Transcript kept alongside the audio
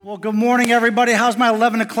Well, good morning, everybody. How's my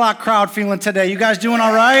 11 o'clock crowd feeling today? You guys doing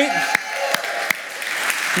all right?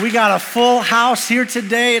 We got a full house here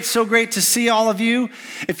today. It's so great to see all of you.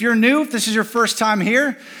 If you're new, if this is your first time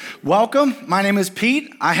here, welcome. My name is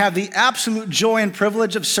Pete. I have the absolute joy and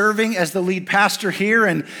privilege of serving as the lead pastor here,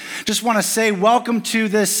 and just want to say welcome to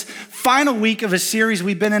this final week of a series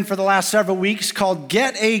we've been in for the last several weeks called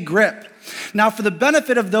Get a Grip. Now, for the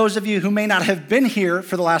benefit of those of you who may not have been here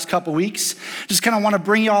for the last couple weeks, just kind of want to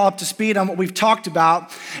bring you all up to speed on what we've talked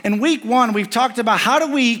about. In week one, we've talked about how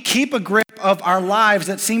do we keep a grip of our lives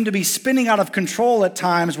that seem to be spinning out of control at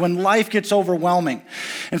times when life gets overwhelming.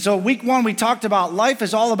 And so week one, we talked about life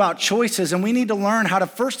is all about choices, and we need to learn how to,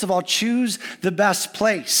 first of all, choose the best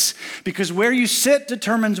place, because where you sit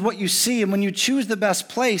determines what you see. And when you choose the best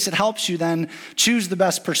place, it helps you then choose the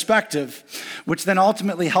best perspective, which then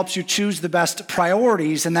ultimately helps you choose the best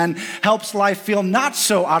priorities and then helps life feel not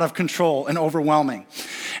so out of control and overwhelming.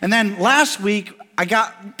 And then last week, I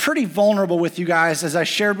got pretty vulnerable with you guys as I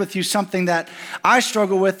shared with you something that I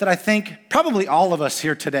struggle with that I think probably all of us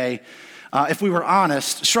here today, if we were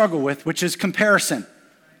honest, struggle with, which is comparison.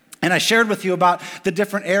 And I shared with you about the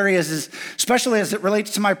different areas, especially as it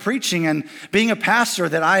relates to my preaching and being a pastor,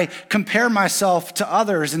 that I compare myself to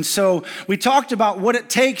others. And so we talked about what it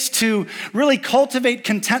takes to really cultivate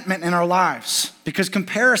contentment in our lives, because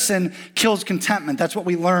comparison kills contentment. That's what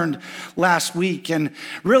we learned last week. And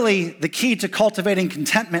really, the key to cultivating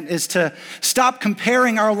contentment is to stop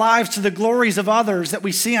comparing our lives to the glories of others that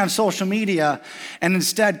we see on social media and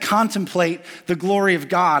instead contemplate the glory of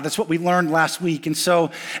God. That's what we learned last week. And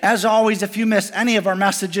so, as always, if you miss any of our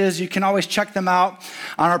messages, you can always check them out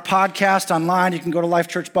on our podcast online. You can go to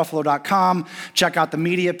lifechurchbuffalo.com, check out the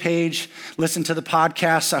media page, listen to the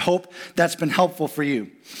podcast. I hope that's been helpful for you.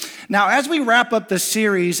 Now, as we wrap up this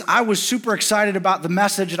series, I was super excited about the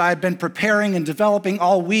message that I had been preparing and developing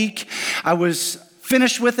all week. I was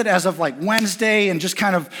finished with it as of like Wednesday and just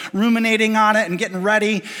kind of ruminating on it and getting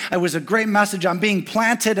ready. It was a great message on being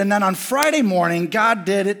planted. And then on Friday morning, God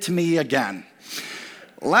did it to me again.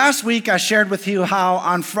 Last week, I shared with you how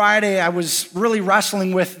on Friday, I was really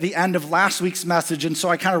wrestling with the end of last week's message. And so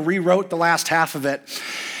I kind of rewrote the last half of it.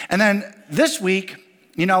 And then this week,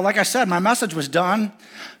 like I said, my message was done.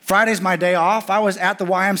 Friday's my day off. I was at the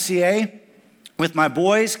YMCA with my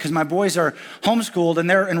boys, because my boys are homeschooled and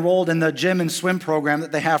they're enrolled in the gym and swim program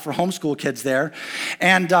that they have for homeschool kids there.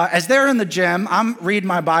 And as they're in the gym, I'm reading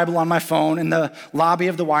my Bible on my phone in the lobby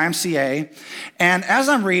of the YMCA. And as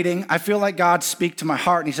I'm reading, I feel like God speak to my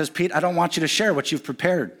heart, and he says, Pete, I don't want you to share what you've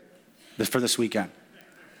prepared for this weekend.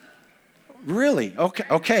 Really?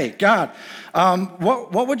 Okay, God.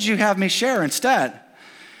 What would you have me share instead?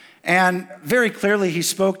 And very clearly, he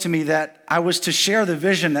spoke to me that I was to share the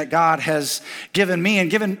vision that God has given me and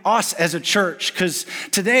given us as a church. Because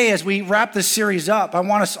today, as we wrap this series up, I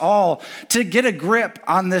want us all to get a grip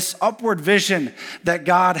on this upward vision that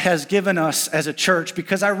God has given us as a church.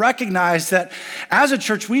 Because I recognize that as a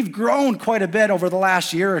church, we've grown quite a bit over the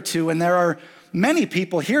last year or two. And there are many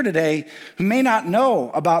people here today who may not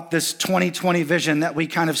know about this 2020 vision that we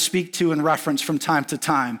kind of speak to and reference from time to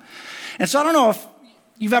time. And so I don't know if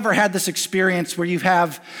you've ever had this experience where you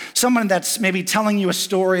have someone that's maybe telling you a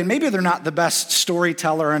story, and maybe they're not the best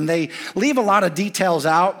storyteller, and they leave a lot of details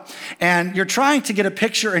out, and you're trying to get a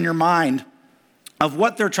picture in your mind of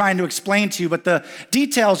what they're trying to explain to you, but the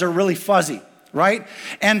details are really fuzzy, right?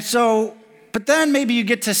 And so, but then maybe you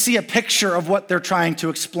get to see a picture of what they're trying to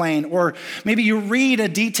explain, or maybe you read a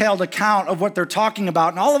detailed account of what they're talking about,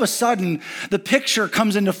 and all of a sudden, the picture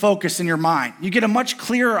comes into focus in your mind. You get a much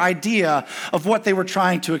clearer idea of what they were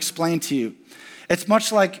trying to explain to you. It's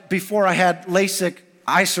much like before I had LASIK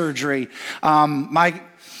eye surgery.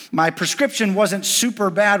 My prescription wasn't super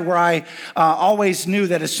bad where I always knew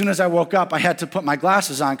that as soon as I woke up, I had to put my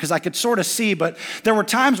glasses on because I could sort of see, but there were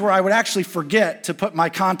times where I would actually forget to put my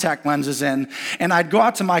contact lenses in, and I'd go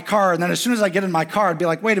out to my car, and then as soon as I get in my car, I'd be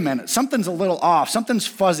like, wait a minute, something's a little off, something's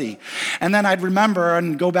fuzzy. And then I'd remember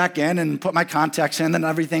and go back in and put my contacts in, and then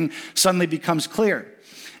everything suddenly becomes clear.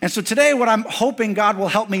 And so today, what I'm hoping God will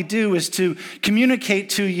help me do is to communicate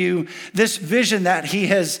to you this vision that he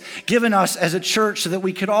has given us as a church so that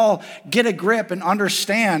we could all get a grip and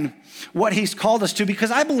understand what he's called us to, because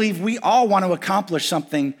I believe we all want to accomplish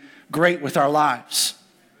something great with our lives.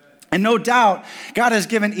 And no doubt, God has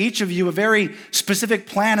given each of you a very specific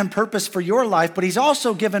plan and purpose for your life, but he's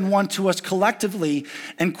also given one to us collectively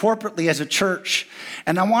and corporately as a church.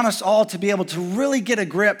 And I want us all to be able to really get a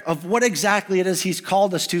grip of what exactly it is he's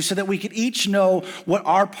called us to, so that we could each know what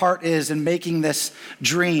our part is in making this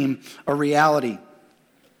dream a reality.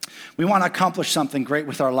 We want to accomplish something great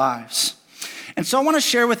with our lives. And so I want to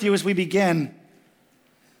share with you as we begin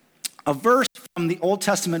a verse from the Old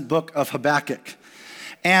Testament book of Habakkuk.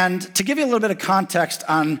 And to give you a little bit of context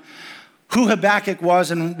on who Habakkuk was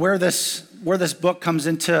and where this book comes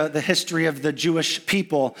into the history of the Jewish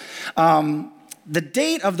people, the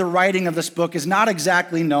date of the writing of this book is not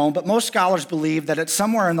exactly known, but most scholars believe that it's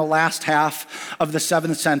somewhere in the last half of the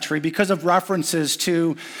 7th century because of references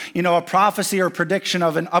to, a prophecy or prediction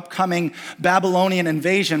of an upcoming Babylonian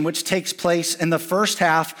invasion, which takes place in the first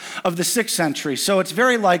half of the 6th century. So it's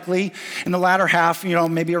very likely in the latter half,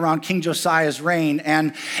 maybe around King Josiah's reign.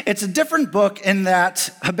 And it's a different book in that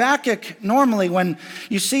Habakkuk, normally when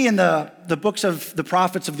you see in the books of the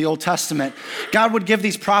prophets of the Old Testament, God would give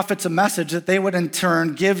these prophets a message that they would in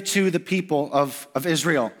turn give to the people of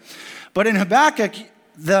Israel. But in Habakkuk,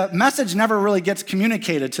 the message never really gets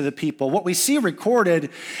communicated to the people. What we see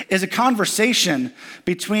recorded is a conversation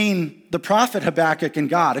between the prophet Habakkuk and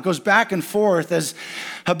God. It goes back and forth as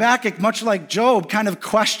Habakkuk, much like Job, kind of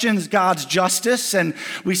questions God's justice, and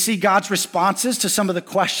we see God's responses to some of the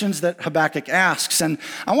questions that Habakkuk asks. And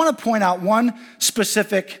I want to point out one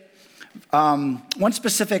specific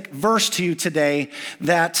verse to you today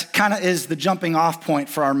that kind of is the jumping off point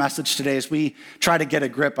for our message today as we try to get a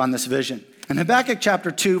grip on this vision. In Habakkuk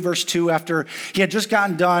chapter 2, verse 2, after he had just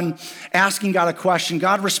gotten done asking God a question,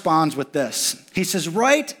 God responds with this. He says,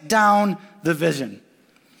 "Write down the vision.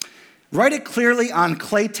 Write it clearly on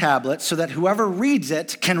clay tablets so that whoever reads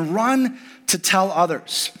it can run to tell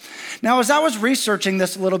others." Now, as I was researching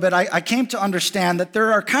this a little bit, I came to understand that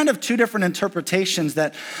there are kind of two different interpretations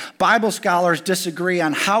that Bible scholars disagree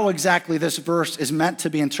on how exactly this verse is meant to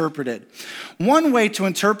be interpreted. One way to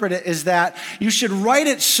interpret it is that you should write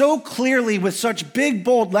it so clearly with such big,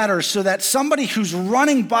 bold letters so that somebody who's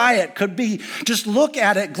running by it could just look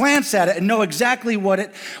at it, glance at it, and know exactly what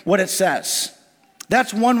it says.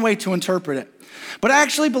 That's one way to interpret it. But I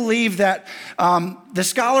actually believe that the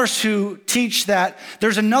scholars who teach that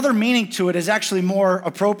there's another meaning to it is actually more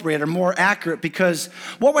appropriate or more accurate, because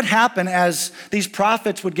what would happen as these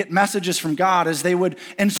prophets would get messages from God is they would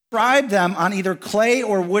inscribe them on either clay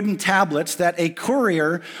or wooden tablets that a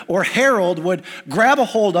courier or herald would grab a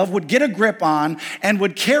hold of, would get a grip on, and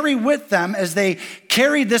would carry with them as they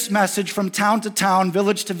carried this message from town to town,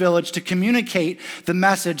 village to village, to communicate the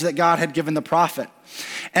message that God had given the prophet.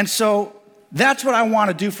 And so that's what I want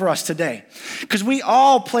to do for us today, because we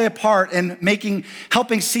all play a part in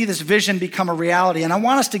helping see this vision become a reality. And I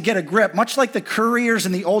want us to get a grip, much like the couriers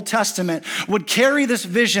in the Old Testament would carry this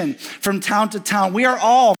vision from town to town. We are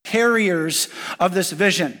all carriers of this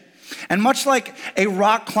vision. And much like a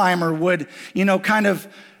rock climber would, kind of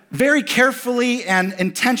very carefully and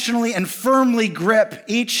intentionally and firmly grip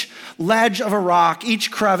each ledge of a rock,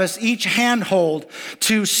 each crevice, each handhold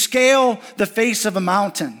to scale the face of a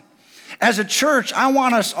mountain. As a church, I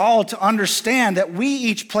want us all to understand that we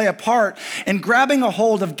each play a part in grabbing a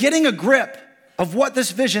hold of getting a grip of what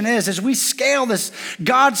this vision is as we scale this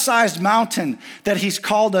God-sized mountain that he's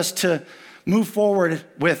called us to move forward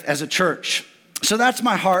with as a church. So that's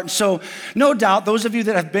my heart. And so no doubt, those of you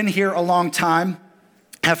that have been here a long time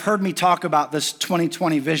have heard me talk about this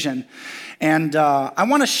 2020 vision. And I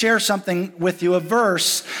want to share something with you, a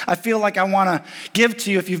verse I feel like I want to give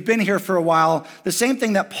to you if you've been here for a while. The same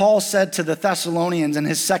thing that Paul said to the Thessalonians in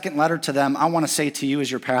his second letter to them, I want to say to you as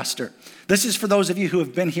your pastor. This is for those of you who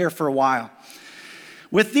have been here for a while.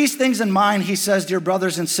 With these things in mind, he says, dear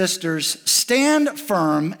brothers and sisters, stand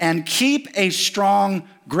firm and keep a strong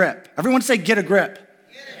grip. Everyone say, get a grip.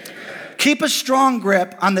 Keep a strong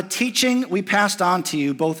grip on the teaching we passed on to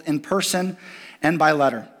you, both in person and by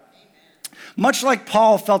letter. Much like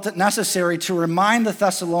Paul felt it necessary to remind the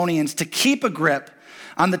Thessalonians to keep a grip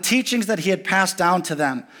on the teachings that he had passed down to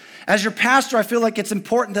them. As your pastor, I feel like it's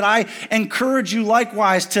important that I encourage you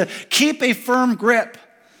likewise to keep a firm grip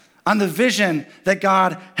on the vision that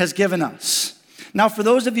God has given us. Now, for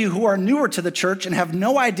those of you who are newer to the church and have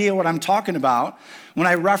no idea what I'm talking about when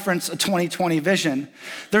I reference a 2020 vision,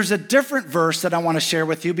 there's a different verse that I want to share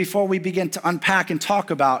with you before we begin to unpack and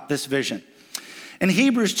talk about this vision. In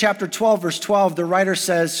Hebrews chapter 12, verse 12, the writer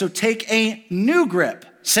says, so take a new grip.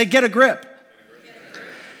 Say, get a grip.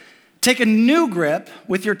 Take a new grip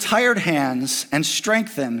with your tired hands and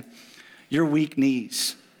strengthen your weak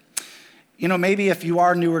knees. Maybe if you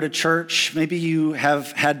are newer to church, maybe you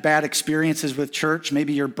have had bad experiences with church.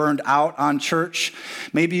 Maybe you're burned out on church.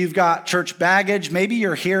 Maybe you've got church baggage. Maybe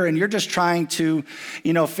you're here and you're just trying to,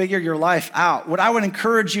 figure your life out. What I would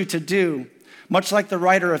encourage you to do, much like the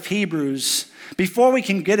writer of Hebrews, before we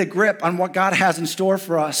can get a grip on what God has in store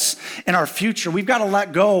for us in our future, we've got to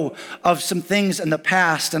let go of some things in the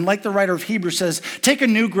past. And like the writer of Hebrews says, take a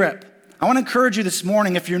new grip I want to encourage you this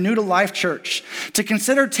morning, if you're new to Life Church, to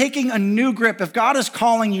consider taking a new grip. If God is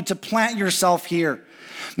calling you to plant yourself here,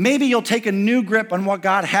 maybe you'll take a new grip on what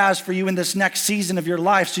God has for you in this next season of your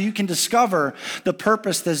life so you can discover the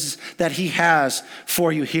purpose that he has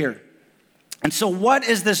for you here. And so what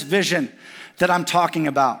is this vision that I'm talking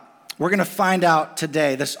about? We're going to find out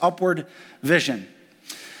today, this upward vision.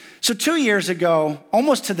 So 2 years ago,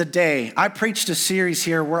 almost to the day, I preached a series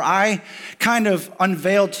here where I kind of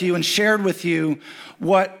unveiled to you and shared with you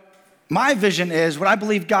what my vision is, what I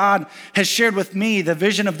believe God has shared with me, the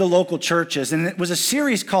vision of the local churches. And it was a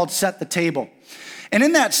series called Set the Table. And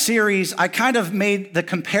in that series, I kind of made the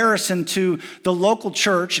comparison to the local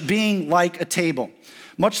church being like a table.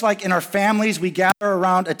 Much like in our families, we gather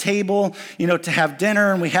around a table, to have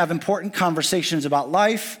dinner, and we have important conversations about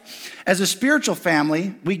life. As a spiritual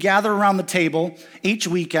family, we gather around the table each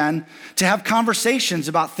weekend to have conversations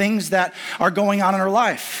about things that are going on in our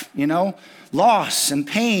life, loss and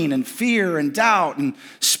pain and fear and doubt and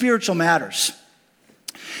spiritual matters.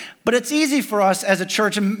 But it's easy for us as a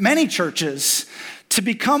church, and many churches, to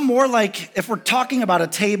become more like, if we're talking about a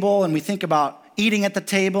table and we think about eating at the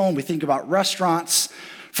table and we think about restaurants,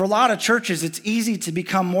 for a lot of churches, it's easy to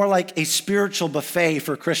become more like a spiritual buffet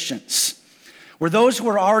for Christians, where those who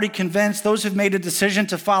are already convinced, those who've made a decision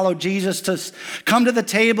to follow Jesus, to come to the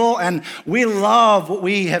table, and we love what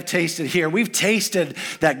we have tasted here. We've tasted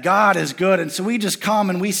that God is good, and so we just come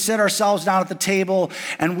and we sit ourselves down at the table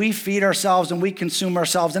and we feed ourselves and we consume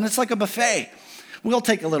ourselves, and it's like a buffet. We'll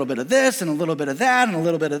take a little bit of this and a little bit of that and a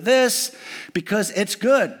little bit of this because it's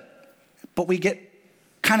good, but we get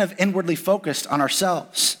kind of inwardly focused on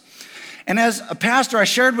ourselves. And as a pastor, I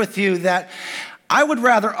shared with you that I would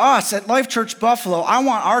rather us at Life Church Buffalo, I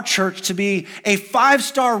want our church to be a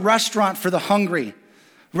 5-star restaurant for the hungry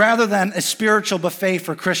rather than a spiritual buffet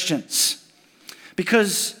for Christians.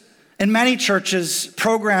 Because in many churches,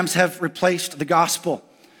 programs have replaced the gospel.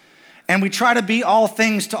 And we try to be all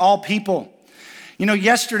things to all people.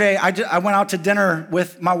 Yesterday I went out to dinner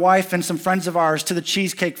with my wife and some friends of ours to the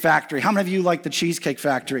Cheesecake Factory. How many of you like the Cheesecake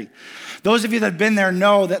Factory? Those of you that have been there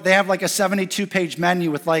know that they have like a 72-page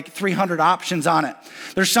menu with like 300 options on it.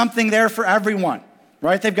 There's something there for everyone,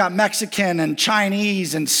 right? They've got Mexican and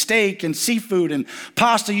Chinese and steak and seafood and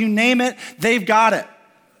pasta, you name it, they've got it.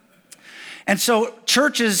 And so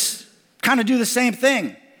churches kind of do the same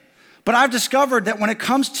thing. But I've discovered that when it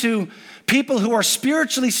comes to people who are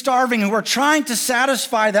spiritually starving, who are trying to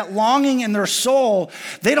satisfy that longing in their soul,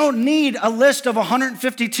 they don't need a list of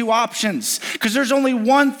 152 options because there's only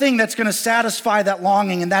one thing that's going to satisfy that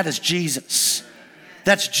longing, and that is Jesus.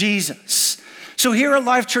 That's Jesus. So here at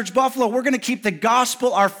Life Church Buffalo, we're going to keep the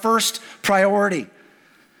gospel our first priority.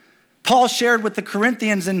 Paul shared with the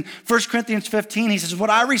Corinthians in 1 Corinthians 15, he says, "What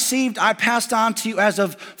I received, I passed on to you as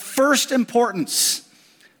of first importance,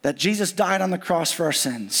 that Jesus died on the cross for our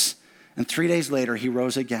sins. And 3 days later, he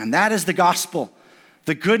rose again." That is the gospel,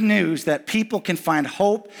 the good news that people can find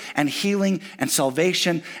hope and healing and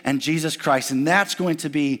salvation in Jesus Christ. And that's going to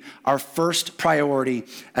be our first priority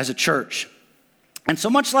as a church. And so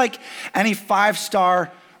much like any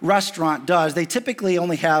 5-star restaurant does, they typically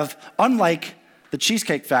only have, unlike the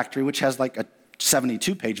Cheesecake Factory, which has like a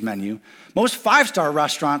 72-page menu, most 5-star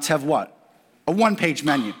restaurants have what? A 1-page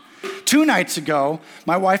menu. 2 nights ago,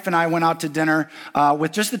 my wife and I went out to dinner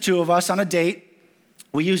with just the two of us on a date.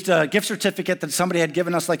 We used a gift certificate that somebody had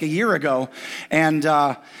given us like a year ago, and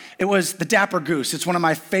it was the Dapper Goose. It's one of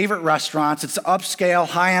my favorite restaurants. It's an upscale,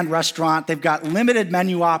 high-end restaurant. They've got limited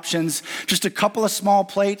menu options, just a couple of small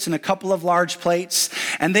plates and a couple of large plates,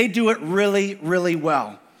 and they do it really, really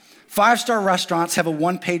well. 5-star restaurants have a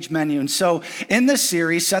 1-page menu. And so in this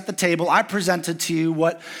series, Set the Table, I presented to you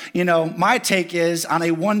what, my take is on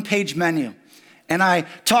a 1-page menu. And I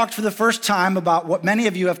talked for the first time about what many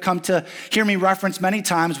of you have come to hear me reference many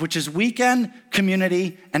times, which is weekend,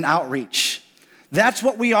 community, and outreach. That's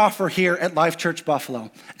what we offer here at Life Church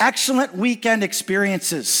Buffalo. Excellent weekend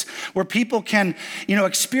experiences where people can,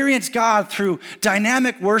 experience God through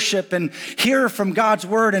dynamic worship and hear from God's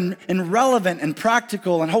word in relevant and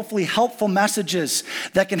practical and hopefully helpful messages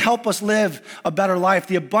that can help us live a better life,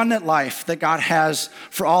 the abundant life that God has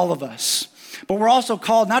for all of us. But we're also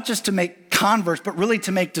called not just to make converts, but really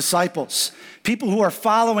to make disciples, people who are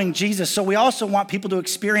following Jesus. So we also want people to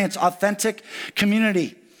experience authentic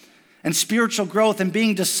community and spiritual growth and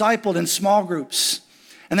being discipled in small groups.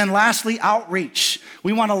 And then lastly, outreach.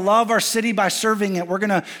 We want to love our city by serving it. We're going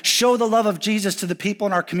to show the love of Jesus to the people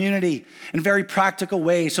in our community in very practical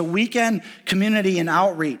ways. So weekend, community, and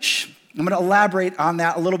outreach. I'm going to elaborate on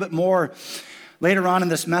that a little bit more later on in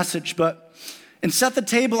this message, but And set the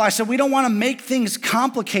table, I said, we don't want to make things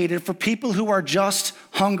complicated for people who are just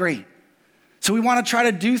hungry. So we want to try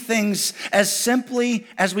to do things as simply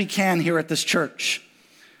as we can here at this church.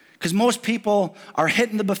 Because most people are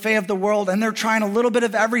hitting the buffet of the world and they're trying a little bit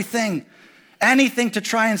of everything, anything to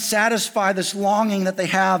try and satisfy this longing that they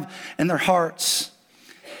have in their hearts.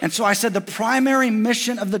 And so I said, the primary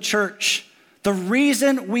mission of the church, the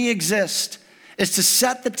reason we exist, is to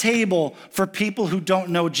set the table for people who don't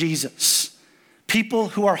know Jesus. People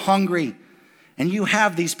who are hungry, and you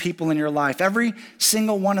have these people in your life. Every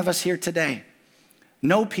single one of us here today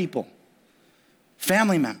know people,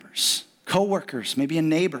 family members, coworkers, maybe a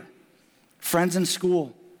neighbor, friends in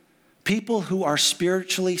school, people who are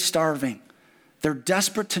spiritually starving. They're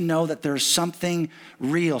desperate to know that there's something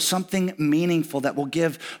real, something meaningful that will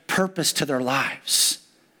give purpose to their lives.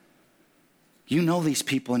 You know these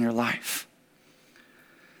people in your life.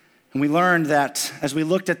 And we learned that as we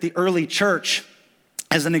looked at the early church,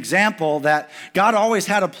 as an example, that God always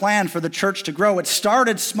had a plan for the church to grow. It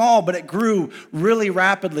started small, but it grew really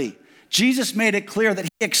rapidly. Jesus made it clear that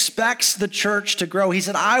he expects the church to grow. He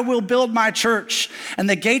said, I will build my church, and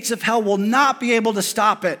the gates of hell will not be able to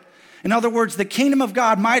stop it. In other words, the kingdom of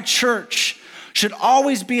God, my church, should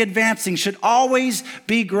always be advancing, should always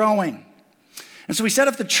be growing. And so we said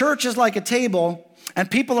if the church is like a table,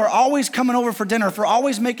 and people are always coming over for dinner, if we're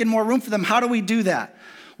always making more room for them, how do we do that?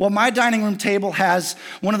 Well, my dining room table has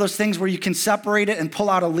one of those things where you can separate it and pull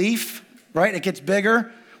out a leaf, right? It gets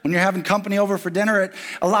bigger. When you're having company over for dinner, it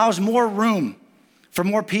allows more room for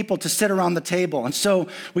more people to sit around the table. And so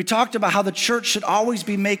we talked about how the church should always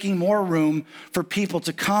be making more room for people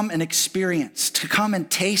to come and experience, to come and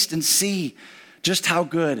taste and see just how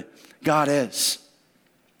good God is.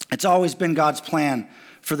 It's always been God's plan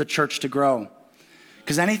for the church to grow,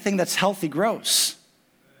 because anything that's healthy grows.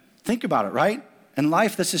 Think about it, right? In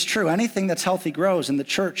life, this is true. Anything that's healthy grows, and the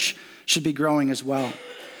church should be growing as well.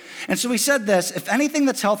 And so we said this, if anything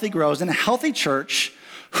that's healthy grows in a healthy church,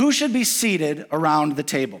 who should be seated around the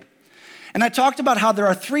table? And I talked about how there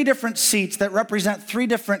are 3 different seats that represent 3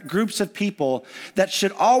 different groups of people that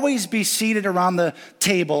should always be seated around the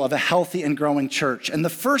table of a healthy and growing church. And the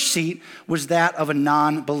first seat was that of a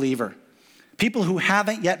non-believer. People who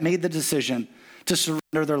haven't yet made the decision to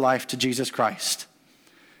surrender their life to Jesus Christ.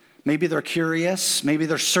 Maybe they're curious, maybe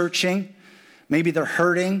they're searching, maybe they're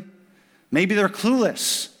hurting, maybe they're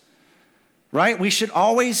clueless, right? We should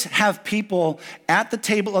always have people at the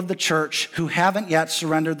table of the church who haven't yet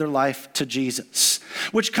surrendered their life to Jesus,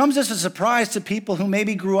 which comes as a surprise to people who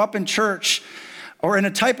maybe grew up in church or in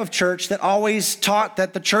a type of church that always taught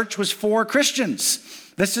that the church was for Christians.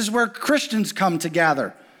 This is where Christians come to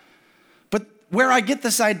gather. But where I get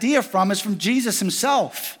this idea from is from Jesus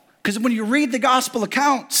himself. Because when you read the gospel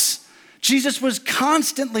accounts, Jesus was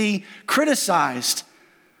constantly criticized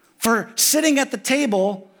for sitting at the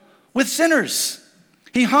table with sinners.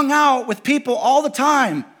 He hung out with people all the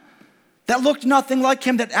time that looked nothing like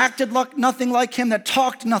him, that acted nothing like him, that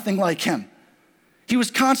talked nothing like him. He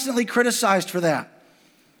was constantly criticized for that.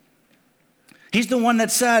 He's the one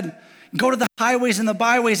that said, go to the highways and the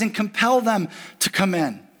byways and compel them to come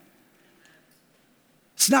in.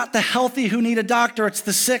 It's not the healthy who need a doctor, it's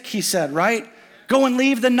the sick, he said, right? Go and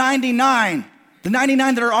leave the 99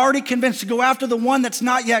 that are already convinced, to go after the one that's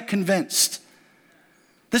not yet convinced.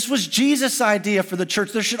 This was Jesus' idea for the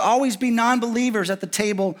church. There should always be non-believers at the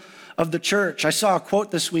table of the church. I saw a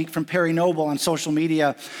quote this week from Perry Noble on social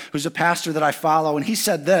media, who's a pastor that I follow, and he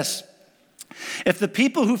said this: if the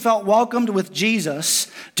people who felt welcomed with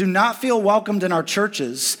Jesus do not feel welcomed in our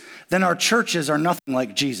churches, then our churches are nothing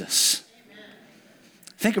like Jesus.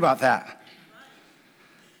 Think about that.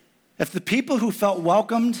 If the people who felt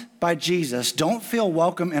welcomed by Jesus don't feel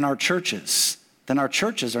welcome in our churches, then our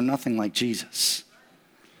churches are nothing like Jesus.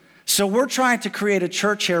 So we're trying to create a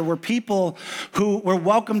church here where people who were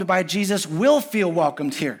welcomed by Jesus will feel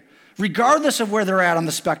welcomed here, regardless of where they're at on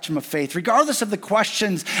the spectrum of faith, regardless of the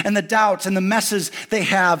questions and the doubts and the messes they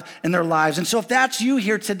have in their lives. And so if that's you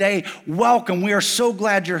here today, welcome. We are so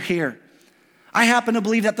glad you're here. I happen to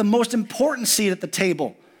believe that the most important seat at the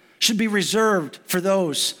table should be reserved for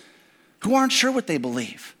those who aren't sure what they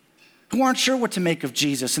believe, who aren't sure what to make of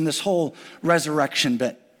Jesus and this whole resurrection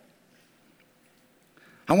bit.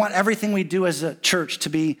 I want everything we do as a church to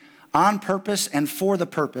be on purpose and for the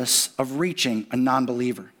purpose of reaching a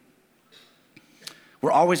non-believer.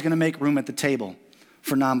 We're always going to make room at the table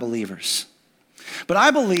for non-believers. But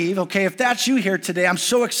I believe, okay, if that's you here today, I'm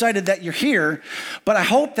so excited that you're here, but I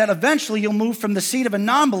hope that eventually you'll move from the seat of a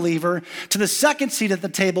non-believer to the second seat at the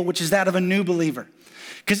table, which is that of a new believer.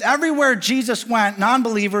 Because everywhere Jesus went,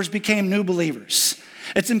 non-believers became new believers.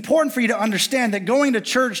 It's important for you to understand that going to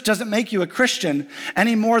church doesn't make you a Christian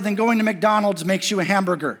any more than going to McDonald's makes you a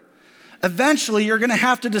hamburger. Eventually, you're going to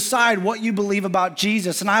have to decide what you believe about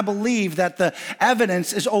Jesus. And I believe that the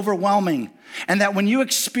evidence is overwhelming and that when you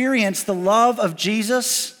experience the love of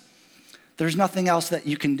Jesus, there's nothing else that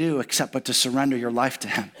you can do except but to surrender your life to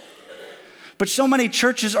him. But so many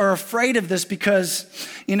churches are afraid of this because,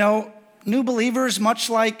 new believers, much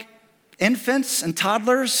like infants and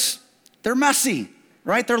toddlers, they're messy,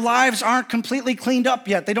 right? Their lives aren't completely cleaned up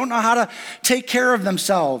yet. They don't know how to take care of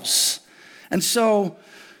themselves. And so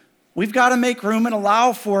we've got to make room and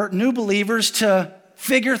allow for new believers to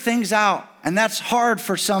figure things out. And that's hard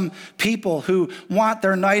for some people who want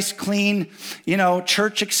their nice, clean,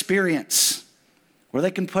 church experience where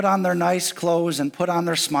they can put on their nice clothes and put on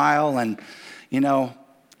their smile and,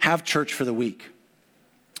 have church for the week.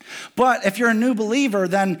 But if you're a new believer,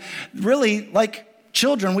 then really, like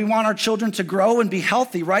children, we want our children to grow and be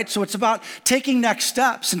healthy, right? So it's about taking next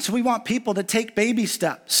steps. And so we want people to take baby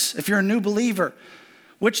steps if you're a new believer,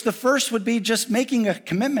 which the first would be just making a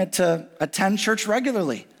commitment to attend church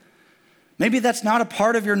regularly. Maybe that's not a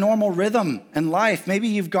part of your normal rhythm in life. Maybe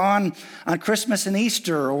you've gone on Christmas and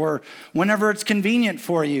Easter or whenever it's convenient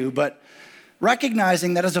for you, but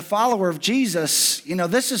recognizing that as a follower of Jesus,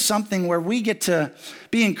 this is something where we get to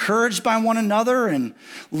be encouraged by one another and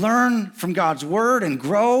learn from God's word and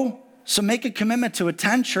grow. So make a commitment to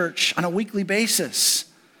attend church on a weekly basis.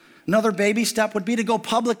 Another baby step would be to go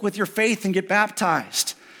public with your faith and get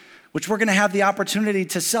baptized, which we're going to have the opportunity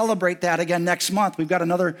to celebrate that again next month. We've got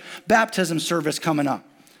another baptism service coming up.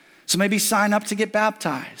 So maybe sign up to get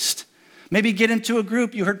baptized. Maybe get into a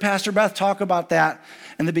group. You heard Pastor Beth talk about that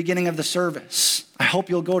in the beginning of the service. I hope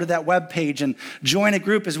you'll go to that webpage and join a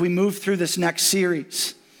group as we move through this next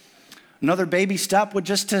series. Another baby step would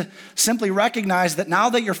just to simply recognize that now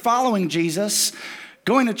that you're following Jesus,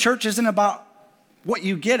 going to church isn't about what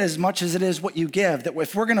you get as much as it is what you give. That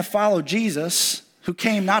if we're going to follow Jesus, who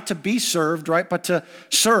came not to be served, right, but to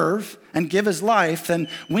serve and give his life, then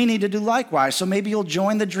we need to do likewise. So maybe you'll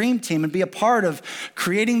join the dream team and be a part of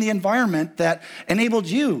creating the environment that enabled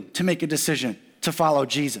you to make a decision to follow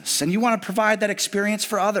Jesus. And you want to provide that experience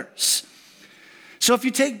for others. So if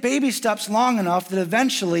you take baby steps long enough, that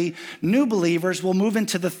eventually new believers will move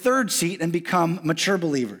into the third seat and become mature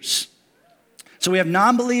believers. So we have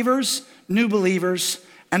non-believers, new believers,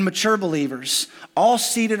 and mature believers, all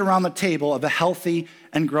seated around the table of a healthy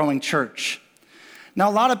and growing church. Now,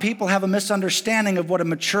 a lot of people have a misunderstanding of what a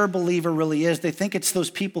mature believer really is. They think it's those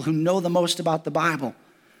people who know the most about the Bible,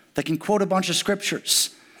 that can quote a bunch of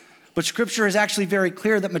scriptures. But scripture is actually very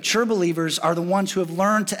clear that mature believers are the ones who have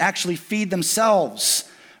learned to actually feed themselves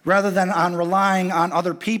rather than on relying on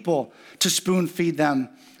other people to spoon feed them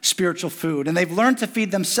spiritual food. And they've learned to feed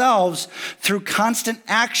themselves through constant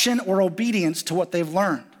action or obedience to what they've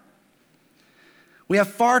learned. We have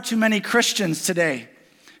far too many Christians today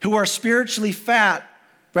who are spiritually fat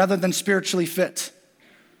rather than spiritually fit.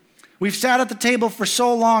 We've sat at the table for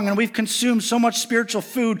so long and we've consumed so much spiritual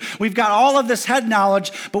food. We've got all of this head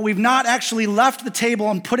knowledge, but we've not actually left the table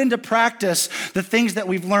and put into practice the things that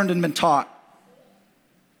we've learned and been taught.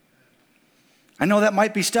 I know that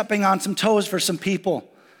might be stepping on some toes for some people.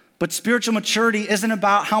 But spiritual maturity isn't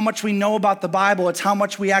about how much we know about the Bible. It's how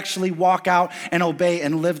much we actually walk out and obey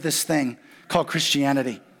and live this thing called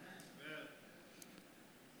Christianity.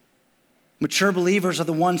 Mature believers are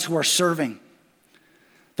the ones who are serving,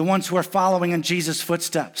 the ones who are following in Jesus'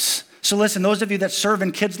 footsteps. So listen, those of you that serve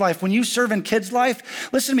in kids' life, when you serve in kids'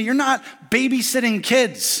 life, listen to me, you're not babysitting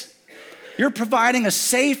kids. You're providing a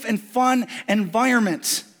safe and fun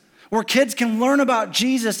environment where kids can learn about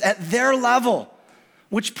Jesus at their level,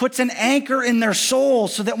 which puts an anchor in their soul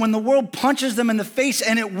so that when the world punches them in the face,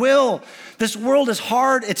 and it will, this world is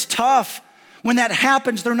hard, it's tough. When that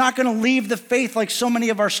happens, they're not going to leave the faith like so many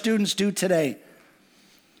of our students do today.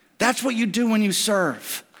 That's what you do when you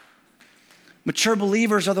serve. Mature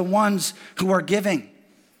believers are the ones who are giving.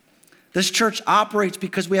 This church operates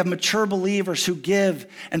because we have mature believers who give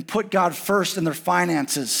and put God first in their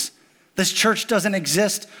finances. This church doesn't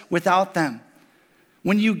exist without them.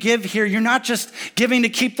 When you give here, you're not just giving to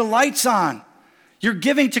keep the lights on. You're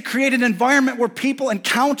giving to create an environment where people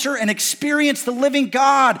encounter and experience the living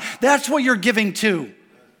God. That's what you're giving to.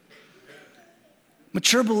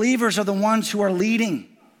 Mature believers are the ones who are leading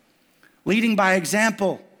by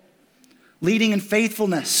example, leading in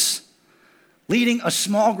faithfulness, leading a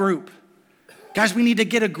small group. Guys, we need to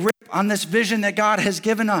get a grip on this vision that God has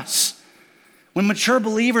given us. When mature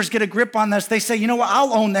believers get a grip on this, they say, you know what,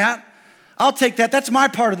 I'll own that. I'll take that. That's my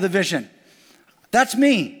part of the vision. That's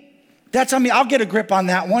me. That's on me. I'll get a grip on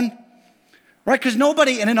that one. right? Because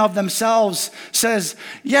nobody in and of themselves says,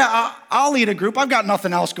 yeah, I'll lead a group. I've got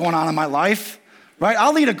nothing else going on in my life, right?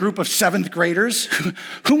 I'll lead a group of 7th graders.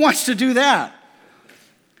 Who wants to do that?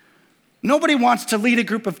 Nobody wants to lead a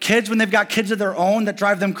group of kids when they've got kids of their own that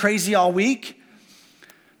drive them crazy all week.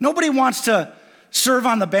 Nobody wants to serve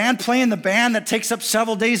on the band, play in the band that takes up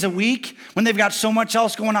several days a week when they've got so much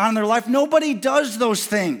else going on in their life. Nobody does those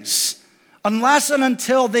things unless and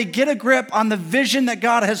until they get a grip on the vision that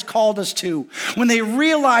God has called us to. When they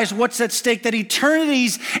realize what's at stake, that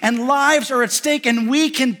eternities and lives are at stake, and we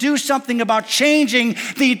can do something about changing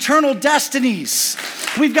the eternal destinies.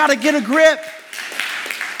 We've got to get a grip.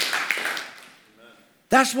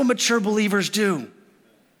 That's what mature believers do.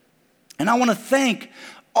 And I want to thank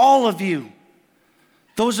all of you,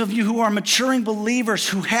 those of you who are maturing believers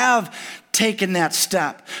who have taken that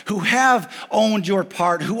step, who have owned your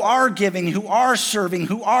part, who are giving, who are serving,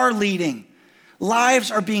 who are leading.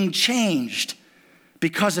 Lives are being changed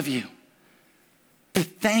because of you.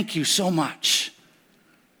 Thank you so much.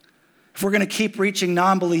 If we're going to keep reaching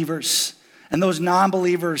non-believers and those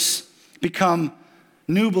non-believers become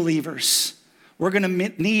new believers, we're going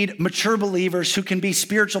to need mature believers who can be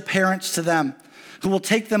spiritual parents to them, who will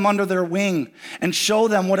take them under their wing and show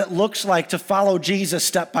them what it looks like to follow Jesus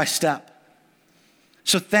step by step.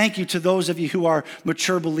 So thank you to those of you who are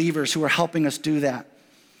mature believers who are helping us do that.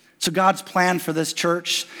 So God's plan for this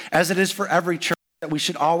church, as it is for every church, that we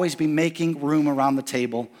should always be making room around the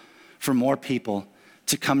table for more people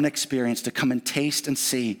to come and experience, to come and taste and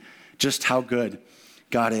see just how good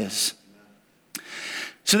God is.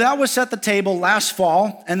 So that was Set the Table last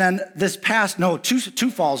fall, and then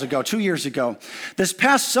two years ago. This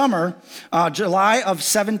past summer, July of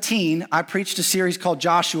 17, I preached a series called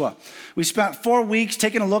Joshua. We spent 4 weeks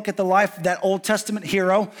taking a look at the life of that Old Testament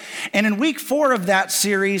hero, and in week 4 of that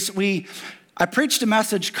series, I preached a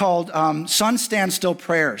message called Sun Stand Still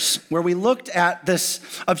Prayers, where we looked at this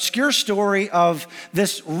obscure story of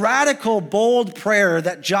this radical, bold prayer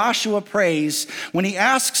that Joshua prays when he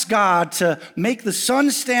asks God to make the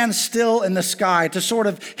sun stand still in the sky, to sort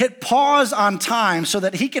of hit pause on time so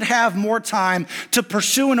that he could have more time to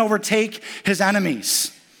pursue and overtake his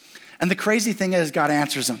enemies. And the crazy thing is, God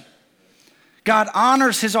answers him. God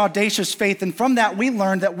honors his audacious faith, and from that we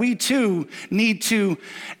learned that we too need to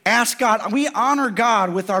ask God. We honor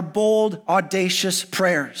God with our bold, audacious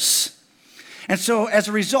prayers. And so as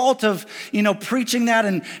a result of, preaching that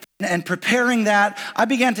and preparing that, I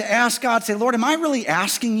began to ask God, say, Lord, am I really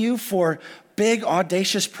asking you for big,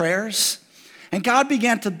 audacious prayers? And God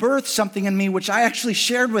began to birth something in me, which I actually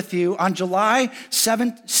shared with you on July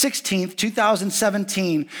 16th,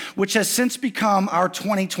 2017, which has since become our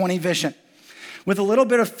 2020 vision. With a little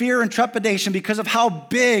bit of fear and trepidation because of how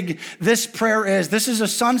big this prayer is. This is a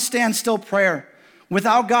sun stand still prayer.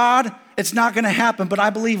 Without God, it's not going to happen. But I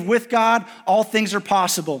believe with God, all things are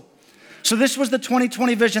possible. So this was the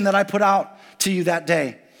 2020 vision that I put out to you that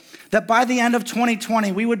day. That by the end of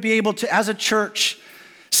 2020, we would be able to, as a church,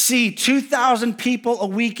 see 2,000 people a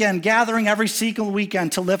weekend gathering every single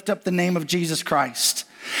weekend to lift up the name of Jesus Christ.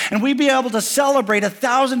 And we'd be able to celebrate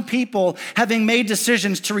 1,000 people having made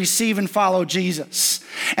decisions to receive and follow Jesus.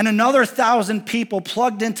 And another 1,000 people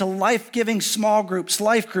plugged into life-giving small groups,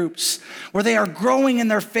 life groups, where they are growing in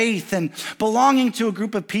their faith and belonging to a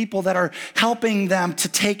group of people that are helping them to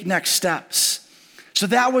take next steps. So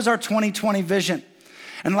that was our 2020 vision.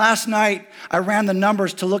 And last night, I ran the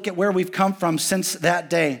numbers to look at where we've come from since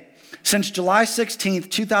that day. Since July 16th,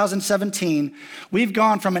 2017, we've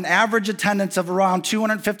gone from an average attendance of around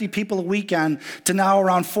 250 people a weekend to now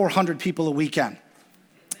around 400 people a weekend.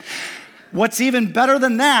 What's even better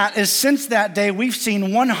than that is since that day, we've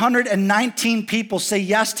seen 119 people say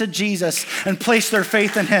yes to Jesus and place their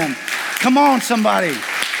faith in him. Come on, somebody.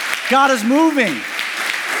 God is moving.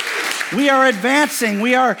 We are advancing.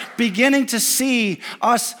 We are beginning to see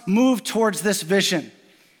us move towards this vision.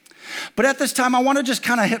 But at this time, I want to just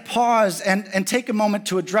kind of hit pause and take a moment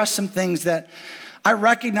to address some things that I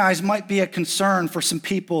recognize might be a concern for some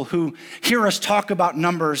people who hear us talk about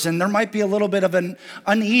numbers. And there might be a little bit of an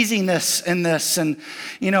uneasiness in this. And,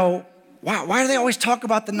 why do they always talk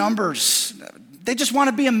about the numbers? They just want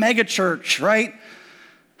to be a mega church, right?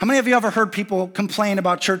 How many of you ever heard people complain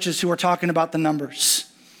about churches who are talking about the numbers?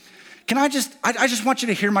 I just want you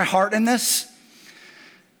to hear my heart in this.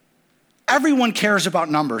 Everyone cares about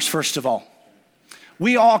numbers, first of all.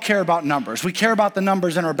 We all care about numbers. We care about the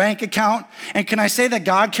numbers in our bank account. And can I say that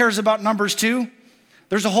God cares about numbers too?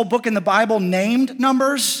 There's a whole book in the Bible named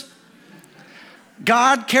Numbers.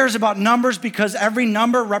 God cares about numbers because every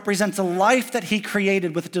number represents a life that he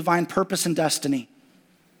created with divine purpose and destiny.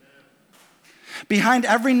 Behind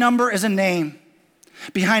every number is a name.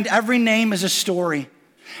 Behind every name is a story.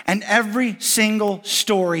 And every single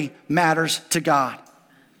story matters to God.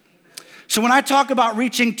 So when I talk about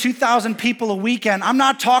reaching 2,000 people a weekend, I'm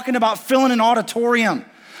not talking about filling an auditorium.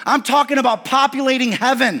 I'm talking about populating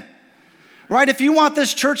heaven, right? If you want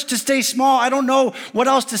this church to stay small, I don't know what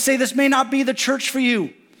else to say. This may not be the church for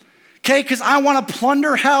you, okay? Because I want to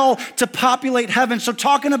plunder hell to populate heaven. So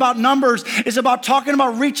talking about numbers is about talking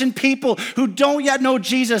about reaching people who don't yet know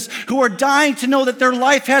Jesus, who are dying to know that their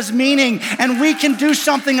life has meaning and we can do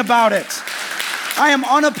something about it. I am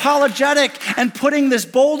unapologetic and putting this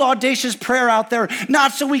bold, audacious prayer out there,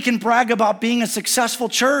 not so we can brag about being a successful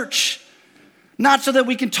church, not so that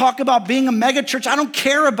we can talk about being a mega church. I don't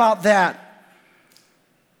care about that.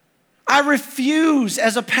 I refuse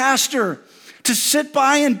as a pastor to sit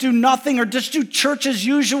by and do nothing or just do church as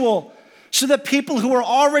usual so that people who are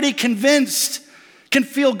already convinced can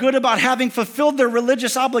feel good about having fulfilled their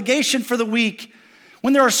religious obligation for the week.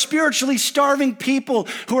 When there are spiritually starving people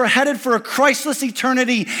who are headed for a Christless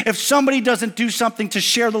eternity if somebody doesn't do something to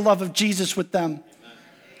share the love of Jesus with them. Amen.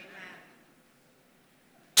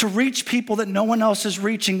 To reach people that no one else is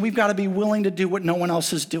reaching, we've got to be willing to do what no one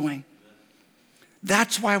else is doing.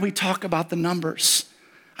 That's why we talk about the numbers.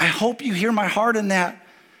 I hope you hear my heart in that.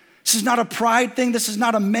 This is not a pride thing. This is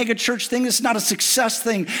not a mega church thing. This is not a success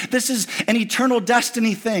thing. This is an eternal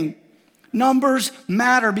destiny thing. Numbers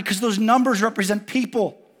matter because those numbers represent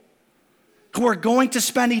people who are going to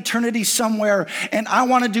spend eternity somewhere. And I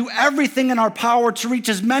want to do everything in our power to reach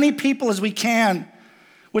as many people as we can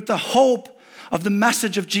with the hope of the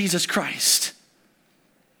message of Jesus Christ.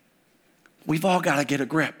 We've all got to get a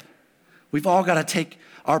grip. We've all got to take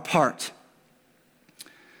our part.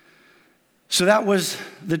 So that was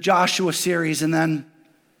the Joshua series. And then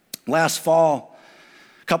last fall,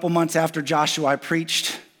 a couple months after Joshua, I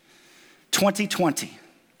preached 2020,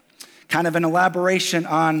 kind of an elaboration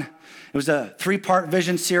on, it was a 3-part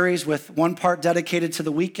vision series with 1 part dedicated to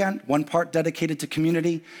the weekend, 1 part dedicated to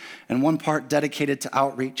community, and 1 part dedicated to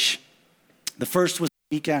outreach. The first was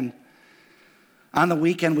the weekend. On the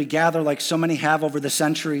weekend, we gather like so many have over the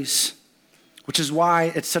centuries, which is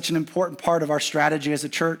why it's such an important part of our strategy as a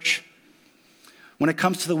church. When it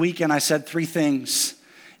comes to the weekend, I said 3 things.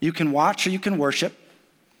 You can watch or you can worship,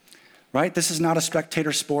 right? This is not a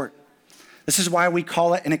spectator sport. This is why we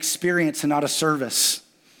call it an experience and not a service.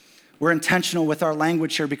 We're intentional with our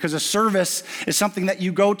language here because a service is something that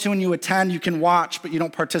you go to and you attend, you can watch, but you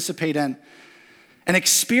don't participate in. An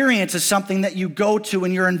experience is something that you go to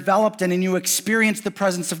and you're enveloped in and you experience the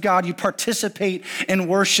presence of God. You participate in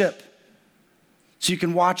worship. So you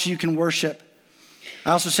can watch, you can worship.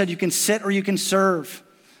 I also said you can sit or you can serve.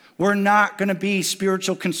 We're not going to be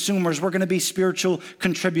spiritual consumers. We're going to be spiritual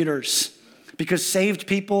contributors. Because saved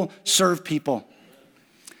people serve people.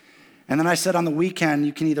 And then I said on the weekend,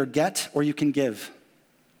 you can either get or you can give.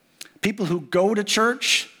 People who go to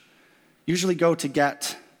church usually go to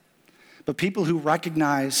get. But people who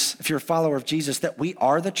recognize, if you're a follower of Jesus, that we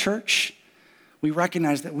are the church, we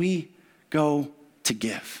recognize that we go to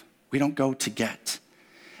give. We don't go to get.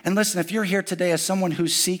 And listen, if you're here today as someone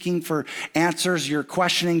who's seeking for answers, you're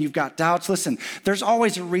questioning, you've got doubts, listen, there's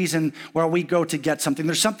always a reason where we go to get something.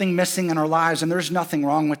 There's something missing in our lives, and there's nothing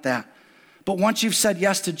wrong with that. But once you've said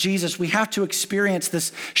yes to Jesus, we have to experience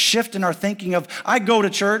this shift in our thinking of, I go to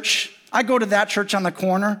church, I go to that church on the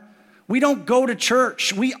corner. We don't go to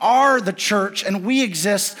church. We are the church, and we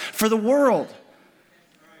exist for the world.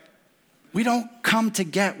 We don't come to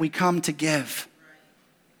get, we come to give.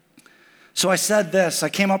 So I said this, I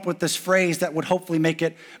came up with this phrase that would hopefully make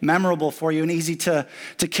it memorable for you and easy to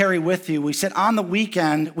carry with you. We said, on the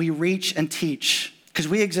weekend, we reach and teach, because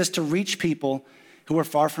we exist to reach people who are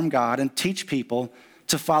far from God and teach people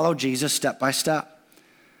to follow Jesus step by step.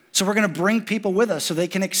 So we're going to bring people with us so they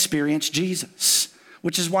can experience Jesus,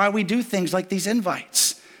 which is why we do things like these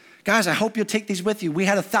invites. Guys, I hope you'll take these with you. We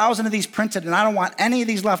had 1,000 of these printed, and I don't want any of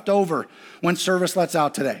these left over when service lets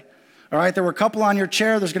out today. All right, there were a couple on your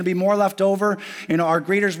chair. There's going to be more left over. Our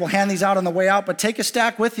greeters will hand these out on the way out, but take a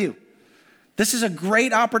stack with you. This is a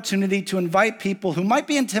great opportunity to invite people who might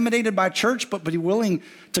be intimidated by church, but be willing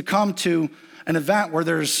to come to an event where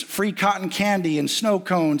there's free cotton candy and snow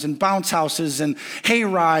cones and bounce houses and hay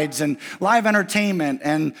rides and live entertainment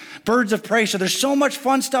and birds of prey. So there's so much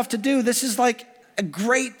fun stuff to do. This is like a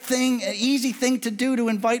great thing, an easy thing to do to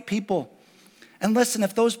invite people. And listen,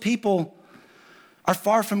 if those people are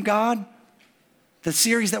far from God, the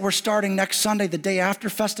series that we're starting next Sunday, the day after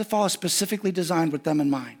Festival, is specifically designed with them in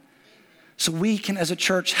mind. So we can, as a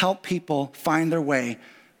church, help people find their way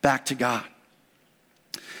back to God.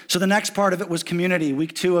 So the next part of it was community.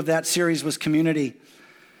 Week 2 of that series was community.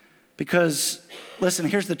 Because, listen,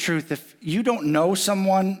 here's the truth. If you don't know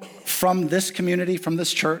someone from this community, from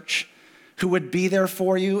this church, who would be there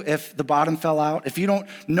for you if the bottom fell out, if you don't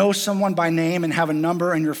know someone by name and have a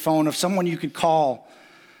number in your phone of someone you could call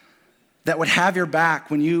that would have your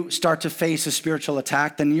back when you start to face a spiritual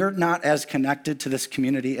attack, then you're not as connected to this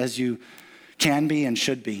community as you can be and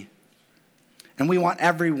should be. And we want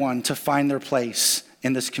everyone to find their place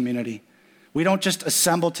in this community. We don't just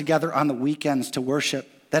assemble together on the weekends to worship.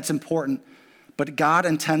 That's important. But God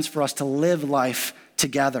intends for us to live life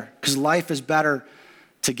together because life is better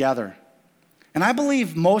together. And I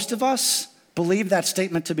believe most of us believe that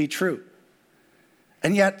statement to be true.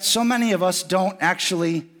 And yet so many of us don't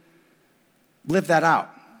actually live that out.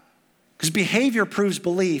 Because behavior proves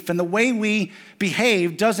belief, and the way we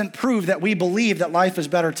behave doesn't prove that we believe that life is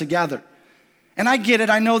better together. And I get it.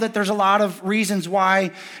 I know that there's a lot of reasons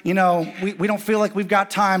why, we don't feel like we've got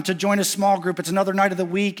time to join a small group. It's another night of the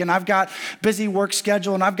week, and I've got busy work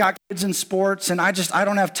schedule, and I've got kids in sports, and I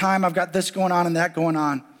don't have time. I've got this going on and that going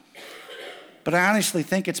on. But I honestly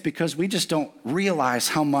think it's because we just don't realize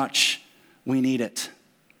how much we need it.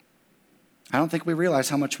 I don't think we realize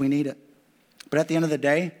how much we need it. But at the end of the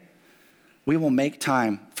day, we will make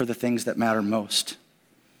time for the things that matter most.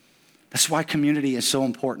 That's why community is so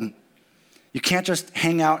important. You can't just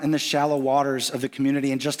hang out in the shallow waters of the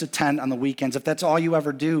community and just attend on the weekends. If that's all you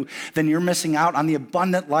ever do, then you're missing out on the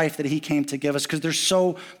abundant life that he came to give us because there's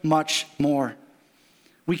so much more.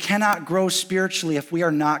 We cannot grow spiritually if we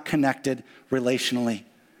are not connected relationally.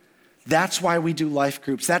 That's why we do life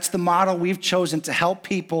groups. That's the model we've chosen to help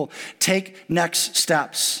people take next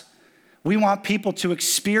steps. We want people to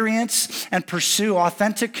experience and pursue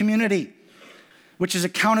authentic community, which is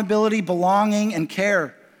accountability, belonging, and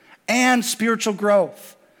care, and spiritual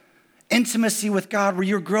growth, intimacy with God, where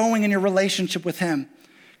you're growing in your relationship with him,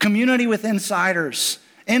 community with insiders,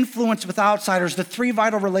 influence with outsiders, the 3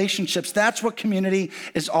 vital relationships. That's what community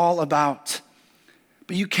is all about.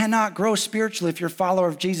 But you cannot grow spiritually if you're a follower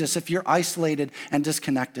of Jesus, if you're isolated and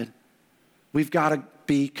disconnected. We've got to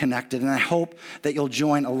be connected. And I hope that you'll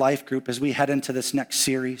join a life group as we head into this next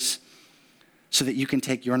series so that you can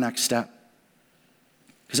take your next step.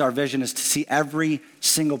 Because our vision is to see every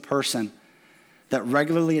single person that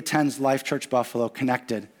regularly attends Life Church Buffalo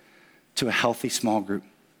connected to a healthy small group.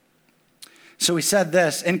 So we said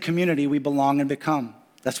this, in community, we belong and become.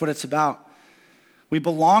 That's what it's about. We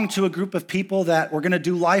belong to a group of people that we're going to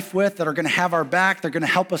do life with, that are going to have our back, they're going to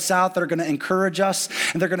help us out, that are going to encourage us,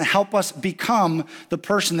 and they're going to help us become the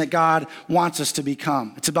person that God wants us to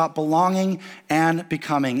become. It's about belonging and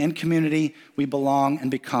becoming. In community, we belong and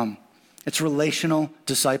become. It's relational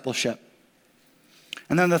discipleship.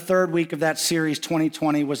 And then the third week of that series,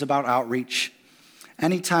 2020, was about outreach.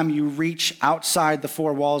 Anytime you reach outside the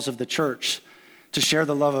 4 walls of the church to share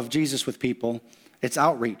the love of Jesus with people, it's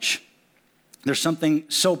outreach. There's something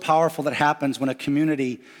so powerful that happens when a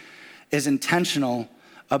community is intentional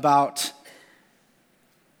about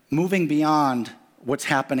moving beyond what's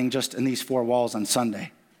happening just in these 4 walls on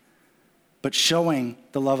Sunday, but showing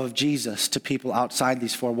the love of Jesus to people outside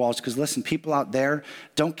these 4 walls. Because listen, people out there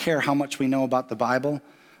don't care how much we know about the Bible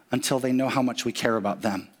until they know how much we care about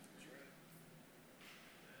them.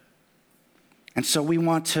 And so we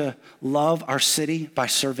want to love our city by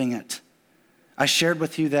serving it. I shared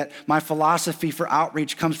with you that my philosophy for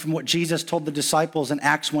outreach comes from what Jesus told the disciples in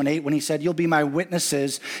Acts 1:8 when he said, "You'll be my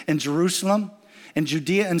witnesses in Jerusalem, in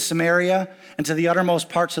Judea and Samaria, and to the uttermost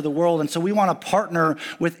parts of the world." And so we want to partner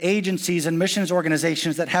with agencies and missions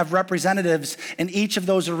organizations that have representatives in each of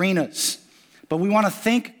those arenas. But we want to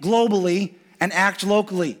think globally and act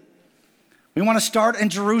locally. We want to start in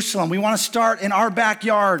Jerusalem. We want to start in our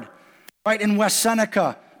backyard, right in West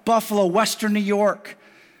Seneca, Buffalo, Western New York,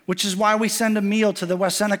 which is why we send a meal to the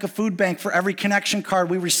West Seneca Food Bank for every connection card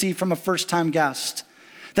we receive from a first-time guest.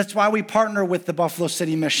 That's why we partner with the Buffalo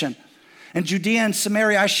City Mission. And Judea and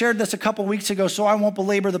Samaria, I shared this a couple weeks ago, so I won't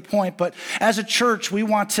belabor the point, but as a church, we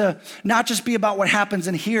want to not just be about what happens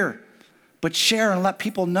in here, but share and let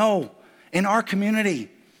people know in our community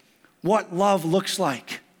what love looks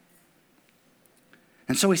like.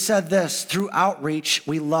 And so we said this, through outreach,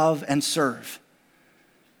 we love and serve.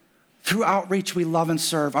 Through outreach, we love and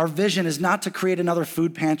serve. Our vision is not to create another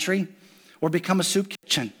food pantry or become a soup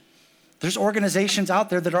kitchen. There's organizations out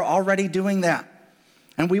there that are already doing that.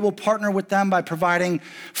 And we will partner with them by providing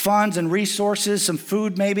funds and resources, some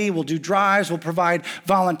food maybe. We'll do drives. We'll provide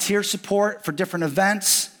volunteer support for different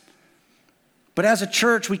events. But as a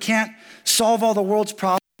church, we can't solve all the world's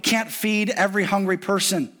problems. We can't feed every hungry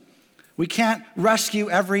person. We can't rescue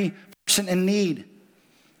every person in need.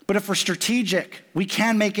 But if we're strategic, we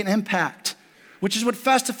can make an impact, which is what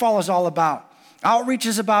Festival is all about. Outreach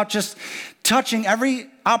is about just touching every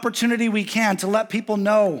opportunity we can to let people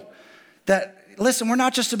know that, listen, we're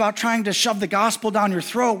not just about trying to shove the gospel down your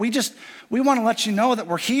throat. We want to let you know that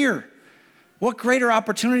we're here. What greater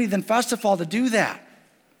opportunity than Festival to do that?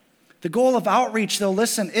 The goal of outreach, though,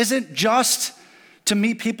 listen, isn't just to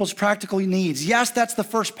meet people's practical needs. Yes, that's the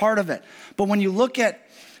first part of it. But when you look at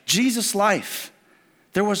Jesus' life,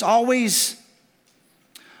 there was always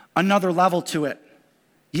another level to it.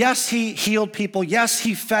 Yes, he healed people. Yes,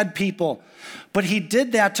 he fed people. But he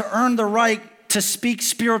did that to earn the right to speak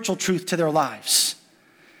spiritual truth to their lives.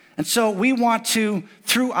 And so we want to,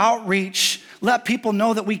 through outreach, let people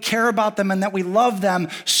know that we care about them and that we love them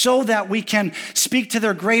so that we can speak to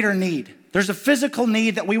their greater need. There's a physical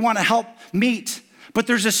need that we want to help meet, but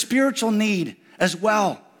there's a spiritual need as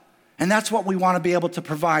well. And that's what we want to be able to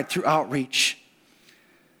provide through outreach.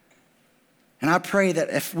 And I pray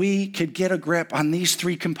that if we could get a grip on these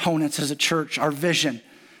three components as a church, our vision,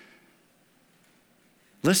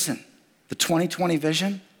 listen, the 2020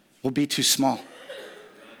 vision will be too small.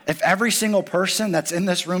 If every single person that's in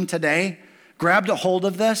this room today grabbed a hold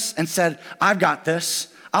of this and said, I've got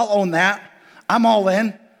this, I'll own that, I'm all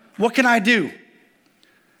in, what can I do?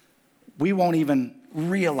 We won't even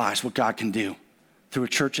realize what God can do through a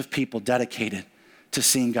church of people dedicated to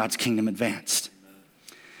seeing God's kingdom advanced.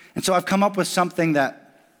 And so I've come up with something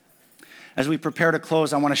that, as we prepare to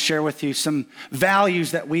close, I want to share with you some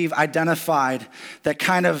values that we've identified that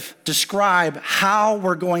kind of describe how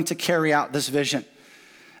we're going to carry out this vision.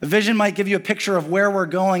 A vision might give you a picture of where we're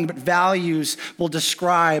going, but values will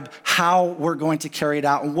describe how we're going to carry it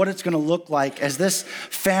out and what it's going to look like as this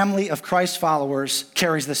family of Christ followers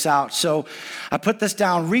carries this out. So I put this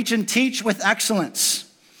down: reach and teach with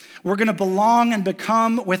excellence. We're going to belong and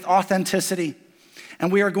become with authenticity.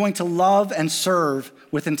 And we are going to love and serve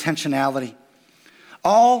with intentionality.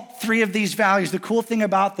 All three of these values, the cool thing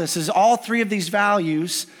about this is all three of these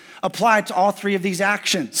values apply to all three of these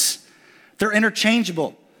actions. They're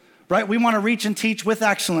interchangeable, right? We want to reach and teach with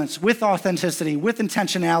excellence, with authenticity, with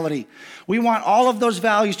intentionality. We want all of those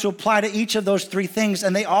values to apply to each of those three things,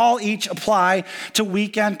 and they all each apply to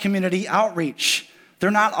weekend community outreach. They're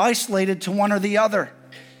not isolated to one or the other.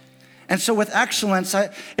 And so with excellence,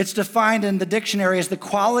 it's defined in the dictionary as the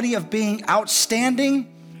quality of being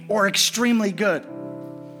outstanding or extremely good.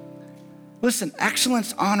 Listen,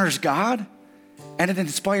 excellence honors God and it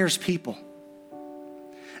inspires people.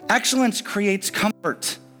 Excellence creates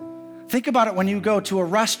comfort. Think about it when you go to a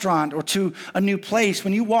restaurant or to a new place.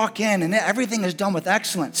 When you walk in and everything is done with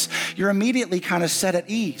excellence, you're immediately kind of set at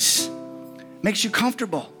ease. Makes you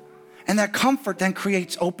comfortable. And that comfort then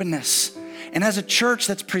creates openness. And as a church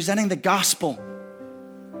that's presenting the gospel,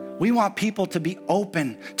 we want people to be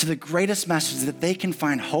open to the greatest message that they can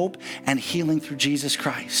find hope and healing through Jesus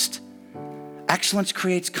Christ. Excellence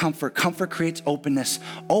creates comfort. Comfort creates openness.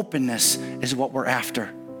 Openness is what we're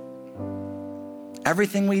after.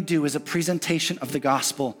 Everything we do is a presentation of the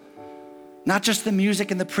gospel. Not just the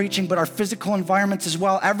music and the preaching, but our physical environments as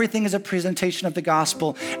well. Everything is a presentation of the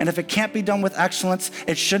gospel. And if it can't be done with excellence,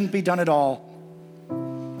 it shouldn't be done at all.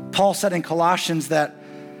 Paul said in Colossians that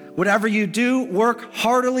whatever you do, work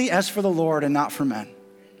heartily as for the Lord and not for men.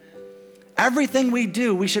 Everything we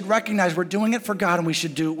do, we should recognize we're doing it for God and we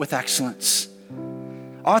should do it with excellence.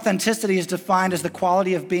 Authenticity is defined as the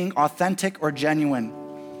quality of being authentic or genuine.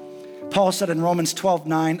 Paul said in Romans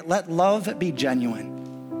 12:9, let love be genuine.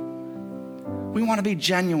 We want to be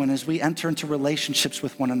genuine as we enter into relationships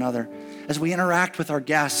with one another, as we interact with our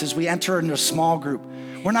guests, as we enter into a small group.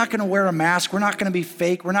 We're not going to wear a mask. We're not going to be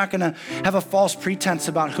fake. We're not going to have a false pretense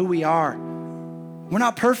about who we are. We're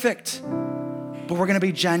not perfect, but we're going to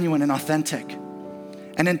be genuine and authentic.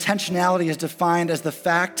 And intentionality is defined as the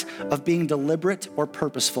fact of being deliberate or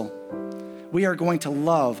purposeful. We are going to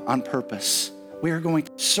love on purpose. We are going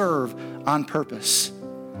to serve on purpose.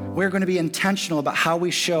 We're going to be intentional about how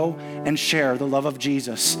we show and share the love of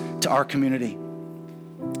Jesus to our community.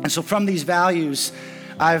 And so from these values,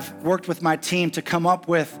 I've worked with my team to come up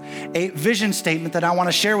with a vision statement that I want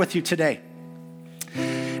to share with you today.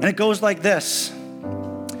 And it goes like this.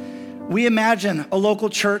 We imagine a local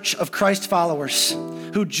church of Christ followers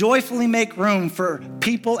who joyfully make room for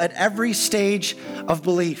people at every stage of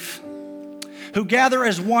belief, who gather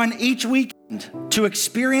as one each weekend to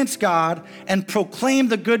experience God and proclaim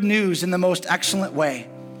the good news in the most excellent way,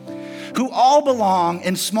 who all belong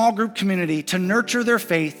in small group community to nurture their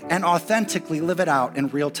faith and authentically live it out in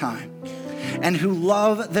real time, and who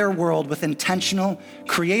love their world with intentional,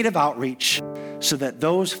 creative outreach so that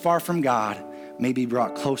those far from God may be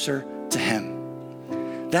brought closer to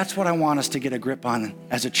Him. That's what I want us to get a grip on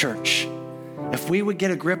as a church. If we would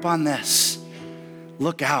get a grip on this,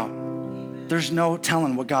 look out. There's no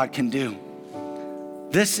telling what God can do.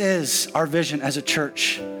 This is our vision as a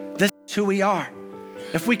church. This is who we are.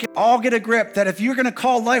 If we can all get a grip that if you're going to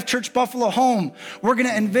call Life Church Buffalo home, we're going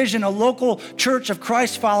to envision a local church of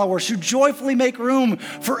Christ followers who joyfully make room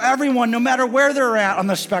for everyone, no matter where they're at on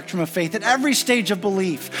the spectrum of faith, at every stage of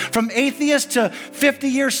belief, from atheist to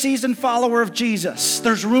 50-year seasoned follower of Jesus.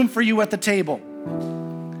 There's room for you at the table.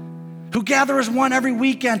 Who gather as one every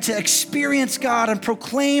weekend to experience God and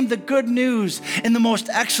proclaim the good news in the most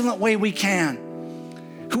excellent way we can.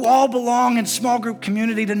 Who all belong in small group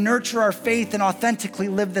community to nurture our faith and authentically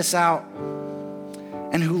live this out.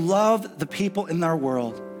 And who love the people in our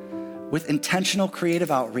world with intentional creative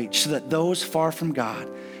outreach so that those far from God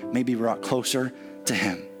may be brought closer to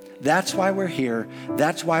Him. That's why we're here.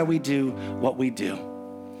 That's why we do what we do.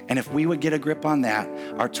 And if we would get a grip on that,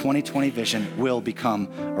 our 2020 vision will become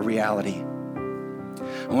a reality.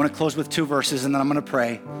 I want to close with 2 verses and then I'm going to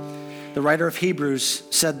pray. The writer of Hebrews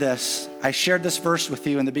said this. I shared this verse with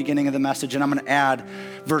you in the beginning of the message, and I'm going to add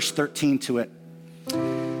verse 13 to it.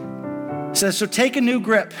 It says, so take a new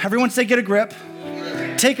grip. Everyone say, get a grip.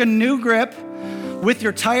 Take a new grip with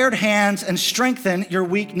your tired hands and strengthen your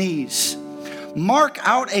weak knees. Mark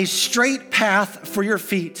out a straight path for your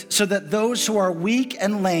feet so that those who are weak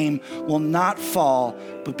and lame will not fall,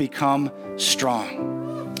 but become strong.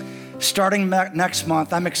 Starting next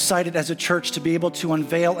month, I'm excited as a church to be able to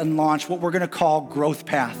unveil and launch what we're going to call Growth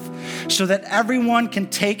Path so that everyone can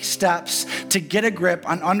take steps to get a grip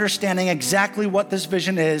on understanding exactly what this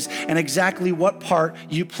vision is and exactly what part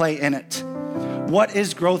you play in it. What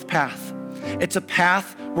is Growth Path? It's a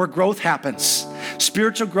path where growth happens.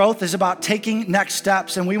 Spiritual growth is about taking next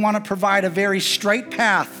steps, and we want to provide a very straight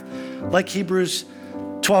path, like Hebrews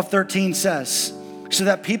 12:13 says, so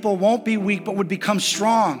that people won't be weak but would become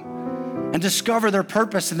strong and discover their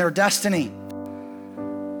purpose and their destiny.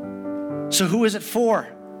 So who is it for?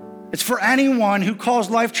 It's for anyone who calls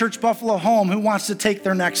Life Church Buffalo home, who wants to take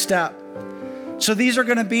their next step. So these are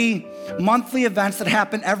going to be monthly events that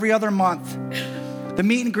happen every other month. The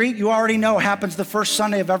meet and greet, you already know, happens the first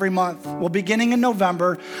Sunday of every month. Well, beginning in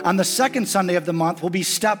November, on the second Sunday of the month will be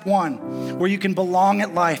step 1, where you can belong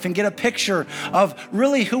at Life and get a picture of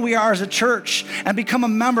really who we are as a church and become a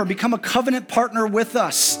member, become a covenant partner with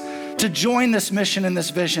us to join this mission and this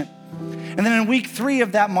vision. And then in week 3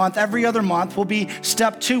 of that month, every other month, will be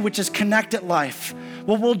step 2, which is Connect at Life.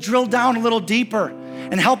 Well, we'll drill down a little deeper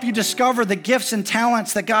and help you discover the gifts and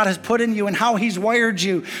talents that God has put in you and how He's wired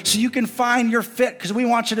you so you can find your fit, because we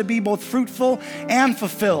want you to be both fruitful and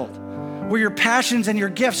fulfilled, where your passions and your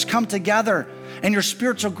gifts come together and your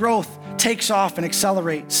spiritual growth takes off and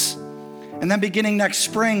accelerates. And then beginning next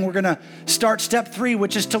spring, we're going to start step 3,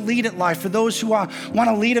 which is to lead at Life. For those who want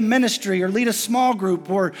to lead a ministry or lead a small group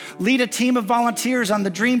or lead a team of volunteers on the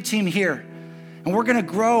dream team here. And we're going to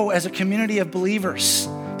grow as a community of believers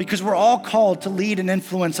because we're all called to lead and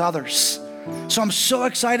influence others. So I'm so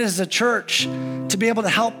excited as a church to be able to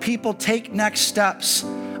help people take next steps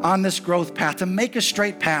on this growth path, to make a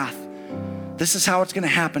straight path. This is how it's going to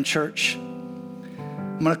happen, church.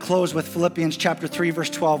 I'm going to close with Philippians chapter 3, verse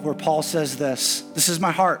 12, where Paul says this. This is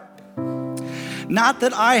my heart. Not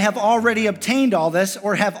that I have already obtained all this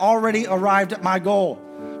or have already arrived at my goal.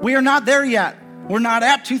 We are not there yet. We're not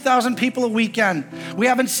at 2,000 people a weekend. We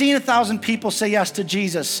haven't seen 1,000 people say yes to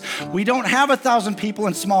Jesus. We don't have 1,000 people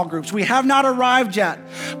in small groups. We have not arrived yet.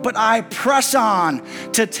 But I press on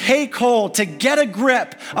to take hold, to get a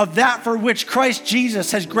grip of that for which Christ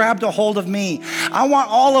Jesus has grabbed a hold of me. I want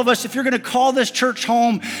all of us, if you're going to call this church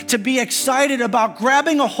home, to be excited about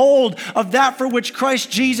grabbing a hold of that for which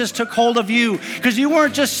Christ Jesus took hold of you. Because you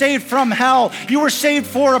weren't just saved from hell. You were saved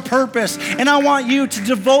for a purpose. And I want you to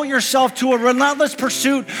devote yourself to a relentless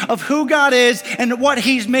pursuit of who God is and what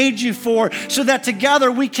He's made you for, so that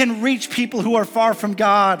together we can reach people who are far from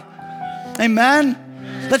God.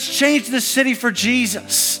 Amen? Let's change this city for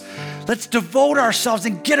Jesus. Let's devote ourselves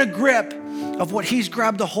and get a grip of what He's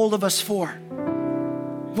grabbed a hold of us for.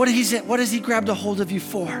 What has He grabbed a hold of you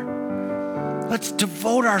for? Let's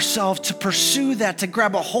devote ourselves to pursue that, to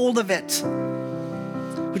grab a hold of it.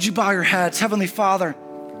 Would you bow your heads? Heavenly Father,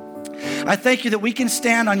 I thank you that we can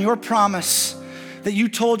stand on your promise that you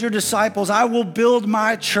told your disciples, I will build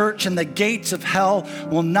my church and the gates of hell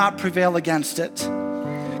will not prevail against it.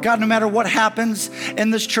 God, no matter what happens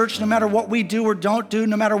in this church, no matter what we do or don't do,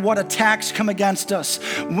 no matter what attacks come against us,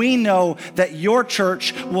 we know that your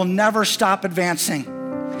church will never stop advancing.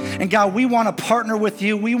 And God, we want to partner with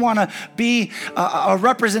you. We want to be a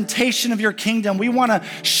representation of your kingdom. We want to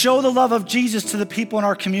show the love of Jesus to the people in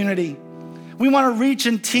our community. We want to reach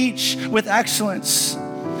and teach with excellence.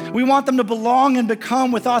 We want them to belong and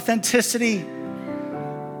become with authenticity.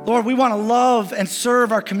 Lord, we want to love and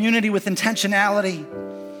serve our community with intentionality.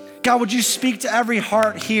 God, would you speak to every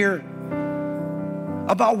heart here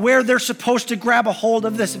about where they're supposed to grab a hold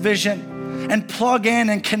of this vision and plug in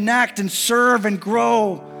and connect and serve and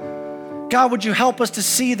grow. God, would you help us to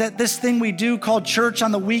see that this thing we do called church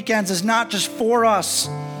on the weekends is not just for us.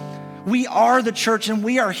 We are the church, and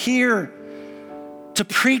we are here to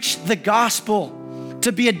preach the gospel,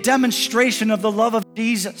 to be a demonstration of the love of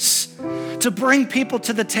Jesus, to bring people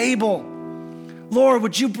to the table. Lord,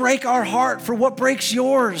 would you break our heart for what breaks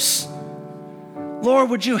yours? Lord,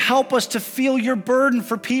 would you help us to feel your burden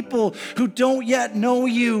for people who don't yet know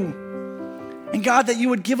you? And God, that you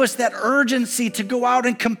would give us that urgency to go out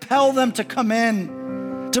and compel them to come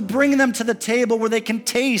in, to bring them to the table where they can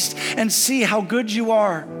taste and see how good you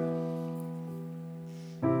are.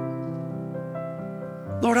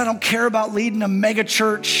 Lord, I don't care about leading a mega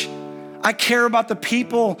church. I care about the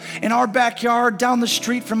people in our backyard, down the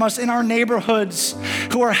street from us, in our neighborhoods,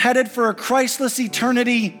 who are headed for a Christless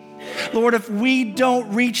eternity. Lord, if we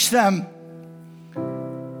don't reach them,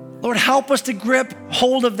 Lord, help us to grip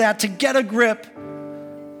hold of that, to get a grip,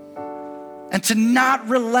 and to not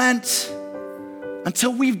relent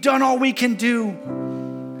until we've done all we can do,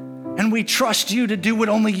 and we trust you to do what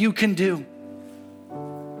only you can do.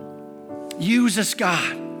 Use us,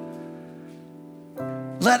 God.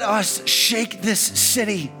 Let us shake this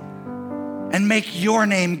city and make your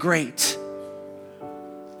name great.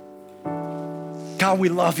 God, we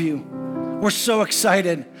love you. We're so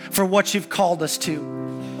excited for what you've called us to.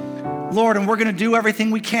 Lord, and we're going to do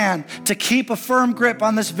everything we can to keep a firm grip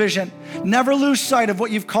on this vision. Never lose sight of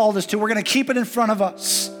what you've called us to. We're going to keep it in front of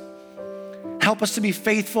us. Help us to be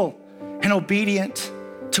faithful and obedient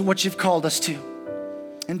to what you've called us to.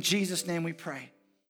 In Jesus' name we pray.